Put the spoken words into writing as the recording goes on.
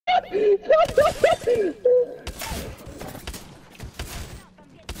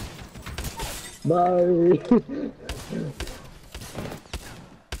Bye.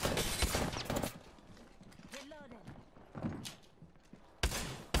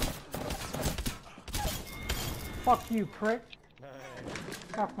 Fuck you, prick.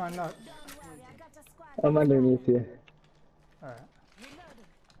 Fuck my nuts. I'm underneath you. Alright.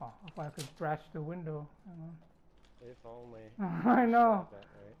 Oh, if I could smash the window. If only. I know.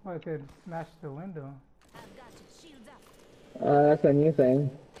 If I could smash the window. That's a new thing.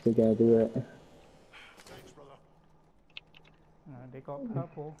 We gotta do it. Thanks, brother. They got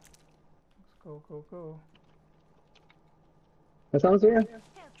purple. Let's go. That sounds here.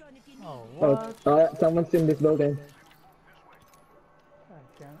 Oh, what? Someone's in this building. God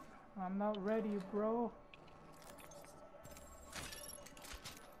damn it. I'm not ready, bro.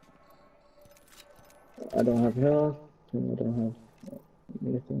 I don't have health. I don't have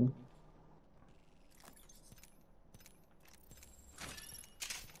anything.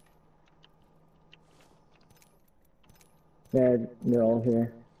 Yeah, they're all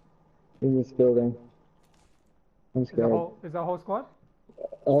here. In this building. I'm scared. Is that whole squad?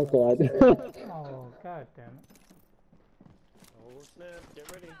 All squad. Oh, god damn it. Oh snap,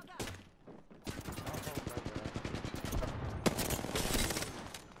 get ready.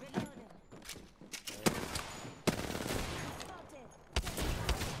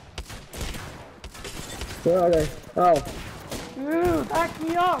 Where are they? Oh. Dude, back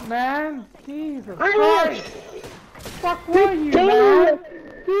me up, man. Jesus Christ. Fuck were you, man?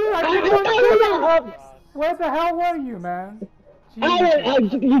 Dude, I didn't. Where the hell were you, man? You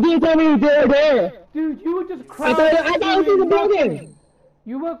didn't tell me you were there. Dude, you were just crouched. I thought I was in the building.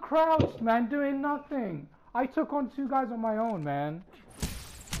 You were crouched, man, doing nothing. I took on 2 guys on my own, man.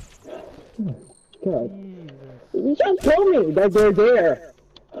 God. Jesus. You just told me that they're there.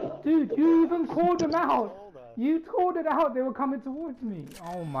 Dude, you even called them out. You called it out. They were coming towards me.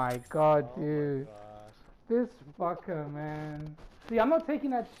 Oh my god, dude. This fucker, man. See, I'm not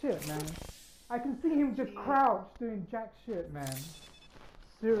taking that shit, man. I can see him just crouched doing jack shit, man.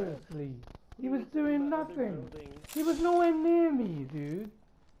 Seriously. He was doing nothing. He was nowhere near me, dude.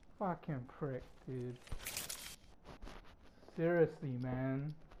 Fucking prick, dude. Seriously,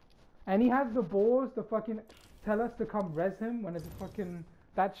 man. And he has the balls to fucking tell us to come res him when it's fucking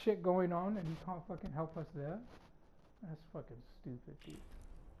that shit going on and he can't fucking help us there. That's fucking stupid, dude.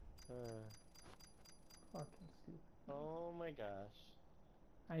 Fucking stupid. Oh my gosh.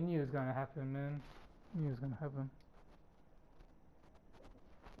 I knew it was gonna happen, man. I knew it was gonna happen.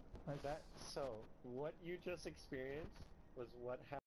 So, what you just experienced was what happened.